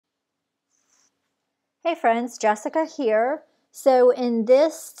Hey friends, Jessica here. So in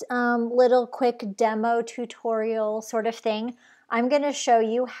this little quick demo tutorial sort of thing, I'm going to show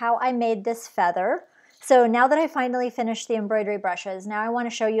you how I made this feather. So now that I finally finished the embroidery brushes, now I want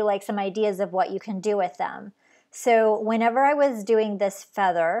to show you like some ideas of what you can do with them. So whenever I was doing this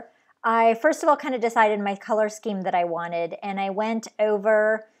feather, I first of all kind of decided my color scheme that I wanted, and I went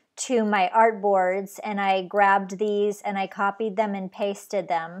over to my artboards and I grabbed these and I copied them and pasted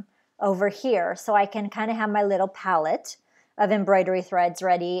them over here so I can kind of have my little palette of embroidery threads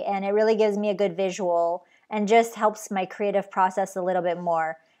ready, and it really gives me a good visual and just helps my creative process a little bit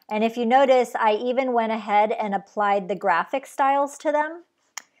more. And if you notice, I even went ahead and applied the graphic styles to them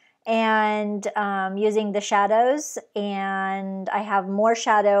and using the shadows, and I have more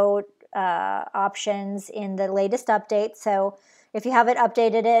shadow options in the latest update. So if you haven't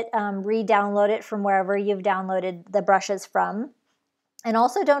updated it, re-download it from wherever you've downloaded the brushes from. And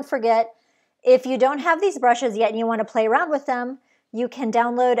also don't forget, if you don't have these brushes yet and you want to play around with them, you can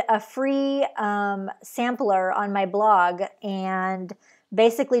download a free sampler on my blog and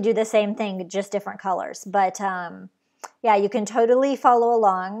basically do the same thing, just different colors. But yeah, you can totally follow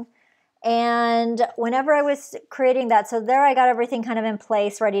along. And whenever I was creating that, so there I got everything kind of in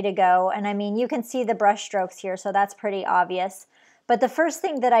place, ready to go. And I mean, you can see the brush strokes here, so that's pretty obvious. But the first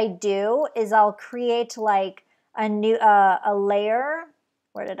thing that I do is I'll create like a layer.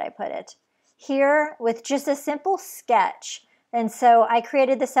 Where did I put it? Here, with just a simple sketch. And so I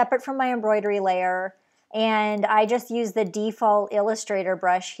created this separate from my embroidery layer, and I just used the default Illustrator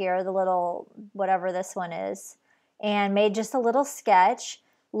brush here, the little whatever this one is, and made just a little sketch,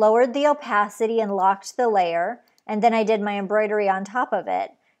 lowered the opacity and locked the layer, and then I did my embroidery on top of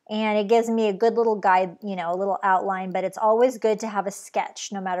it. And it gives me a good little guide, you know, a little outline, but it's always good to have a sketch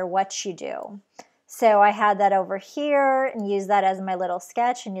no matter what you do. So I had that over here and used that as my little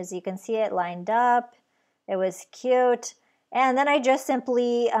sketch, and as you can see, it lined up. It was cute. And then I just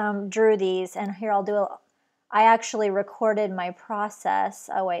simply drew these, and here I actually recorded my process.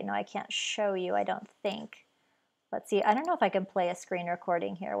 Oh wait, no, I can't show you, I don't think. Let's see, I don't know if I can play a screen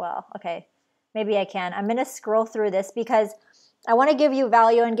recording here. Well, okay, maybe I can. I'm gonna scroll through this because I wanna give you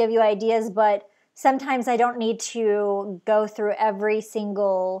value and give you ideas, but sometimes I don't need to go through every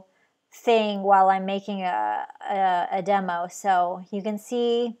single thing while I'm making a demo. So you can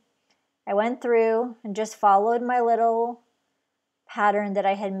see I went through and just followed my little pattern that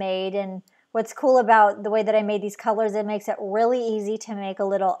I had made. And what's cool about the way that I made these colors, it makes it really easy to make a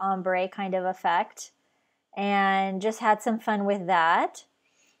little ombre kind of effect, and just had some fun with that.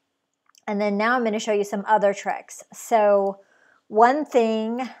 And then now I'm going to show you some other tricks. So one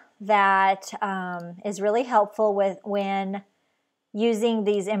thing that is really helpful when using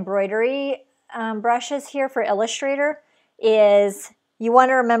these embroidery brushes here for Illustrator is you want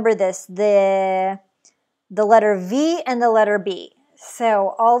to remember this, the letter V and the letter B.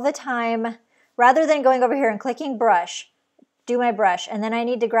 So all the time, rather than going over here and clicking brush, do my brush, and then I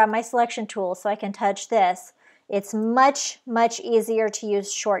need to grab my selection tool so I can touch this, it's much, much easier to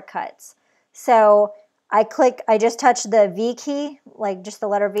use shortcuts. So I just touch the V key, like just the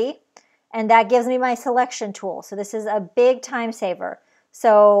letter V, and that gives me my selection tool. So this is a big time saver.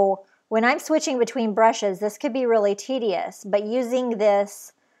 So when I'm switching between brushes, this could be really tedious, but using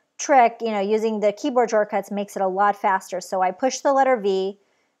this trick, you know, using the keyboard shortcuts makes it a lot faster. So I push the letter V,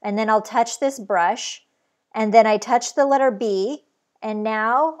 and then I'll touch this brush, and then I touch the letter B, and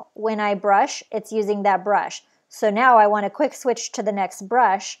now when I brush, it's using that brush. So now I want to quick switch to the next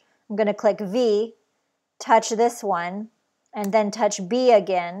brush. I'm going to click V, touch this one, and then touch B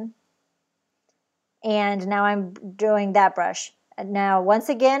again. And now I'm doing that brush. And now once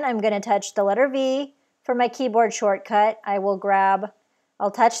again, I'm going to touch the letter V for my keyboard shortcut.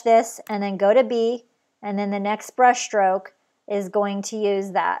 I'll touch this and then go to B, and then the next brush stroke is going to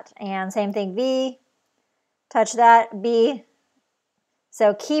use that. And same thing, V, touch that, B.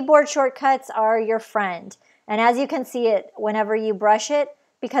 So keyboard shortcuts are your friend. And as you can see it, whenever you brush it,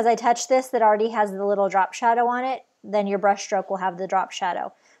 because I touched this that already has the little drop shadow on it, then your brush stroke will have the drop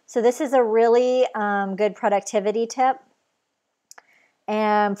shadow. So this is a really good productivity tip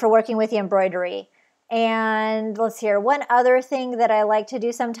for working with the embroidery. And let's see here, one other thing that I like to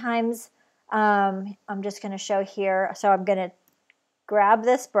do sometimes, I'm just going to show here. So I'm going to grab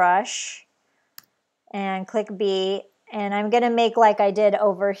this brush and click B, and I'm going to make like I did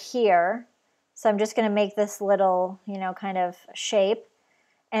over here. So I'm just going to make this little, you know, kind of shape.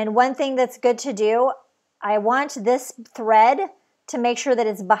 And one thing that's good to do, I want this thread to make sure that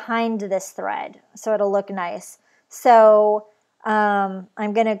it's behind this thread so it'll look nice. So I'm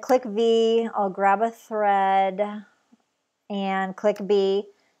going to click V, I'll grab a thread and click B.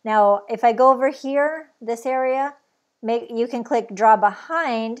 Now, if I go over here, this area, you can click draw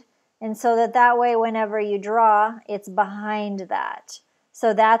behind, and so that way whenever you draw, it's behind that.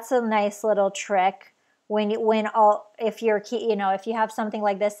 So that's a nice little trick if you're, if you have something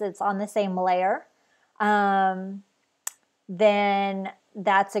like this that's on the same layer, then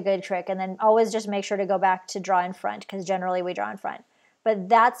that's a good trick. And then always just make sure to go back to draw in front, because generally we draw in front. But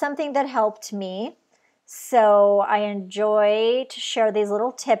that's something that helped me. So I enjoy to share these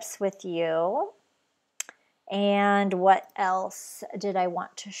little tips with you. And what else did I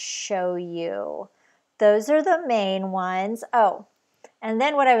want to show you? Those are the main ones. Oh, and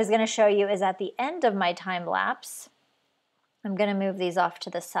then what I was going to show you is at the end of my time lapse, I'm going to move these off to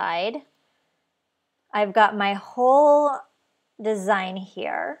the side. I've got my whole design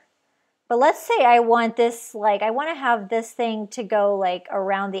here. But let's say I want this, I want to have this thing to go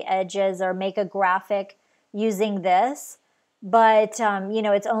around the edges or make a graphic using this. But,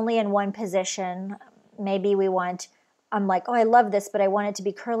 it's only in one position. Maybe I'm like, oh, I love this, but I want it to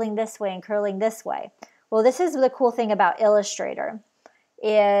be curling this way and curling this way. Well, this is the cool thing about Illustrator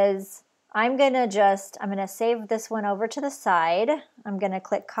is I'm going to save this one over to the side. I'm going to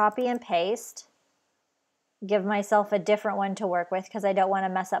click copy and paste. Give myself a different one to work with because I don't want to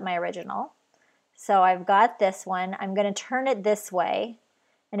mess up my original. So I've got this one. I'm going to turn it this way.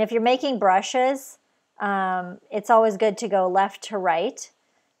 And if you're making brushes, it's always good to go left to right.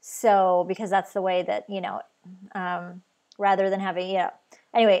 So, because that's the way that, rather than having,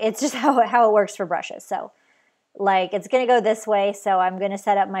 anyway, it's just how it works for brushes. So, it's going to go this way. So I'm going to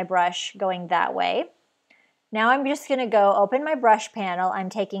set up my brush going that way. Now I'm just going to go open my brush panel.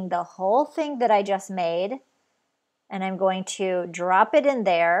 I'm taking the whole thing that I just made, and I'm going to drop it in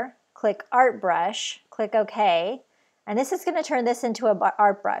there, click Art Brush, click OK, and this is going to turn this into an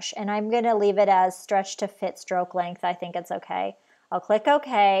art brush, and I'm going to leave it as stretch to fit stroke length. I think it's okay. I'll click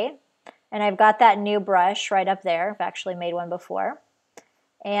OK, and I've got that new brush right up there. I've actually made one before.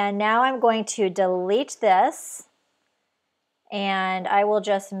 And now I'm going to delete this, and I will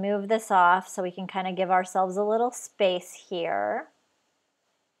just move this off so we can kind of give ourselves a little space here.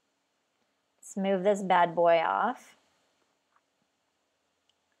 Let's move this bad boy off.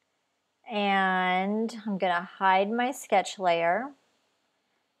 And I'm going to hide my sketch layer,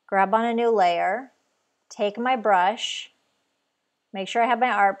 grab on a new layer, take my brush, make sure I have my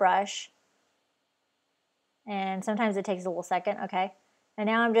art brush, and sometimes it takes a little second, okay. And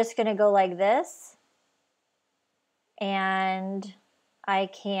now I'm just going to go like this, and I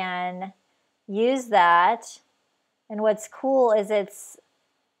can use that. And what's cool is it's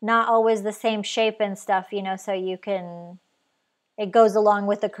not always the same shape and stuff, so you can, it goes along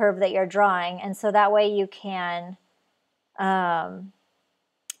with the curve that you're drawing. And so that way you can,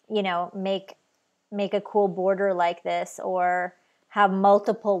 make a cool border like this, or have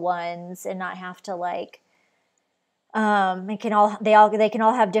multiple ones and not have to they can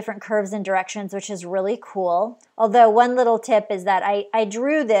all have different curves and directions, which is really cool. Although one little tip is that I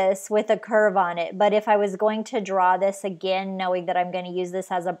drew this with a curve on it, but if I was going to draw this again, knowing that I'm going to use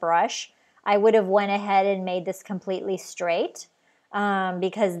this as a brush, I would have went ahead and made this completely straight,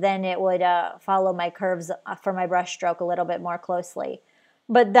 because then it would follow my curves for my brush stroke a little bit more closely.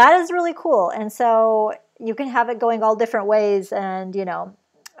 But that is really cool, and so you can have it going all different ways, and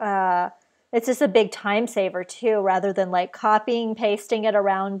it's just a big time saver too, rather than copying, pasting it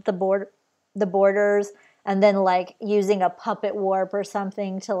around the borders, and then using a puppet warp or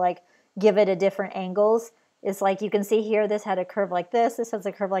something to give it a different angles. It's you can see here, this had a curve like this has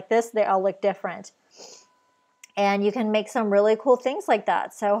a curve like this, they all look different. And you can make some really cool things like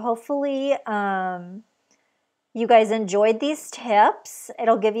that. So hopefully you guys enjoyed these tips.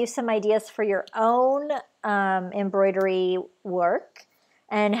 It'll give you some ideas for your own embroidery work.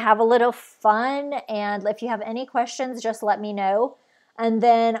 And have a little fun. And if you have any questions, just let me know. And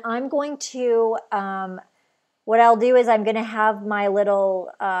then I'm going to, what I'll do is I'm going to have my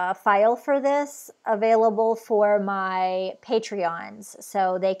little file for this available for my Patreons,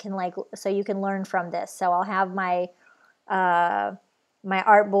 so they can so you can learn from this. So I'll have my my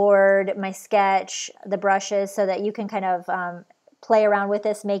artboard, my sketch, the brushes, so that you can kind of play around with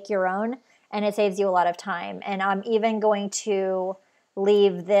this, make your own, and it saves you a lot of time. And I'm even going to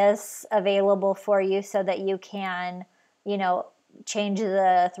leave this available for you so that you can, change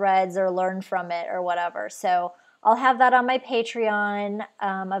the threads or learn from it or whatever. So I'll have that on my Patreon,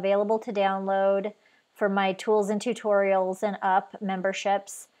 available to download for my tools and tutorials and up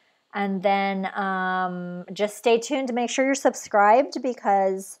memberships. And then just stay tuned to make sure you're subscribed,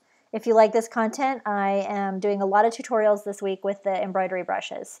 because if you like this content, I am doing a lot of tutorials this week with the embroidery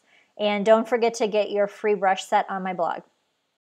brushes. And don't forget to get your free brush set on my blog.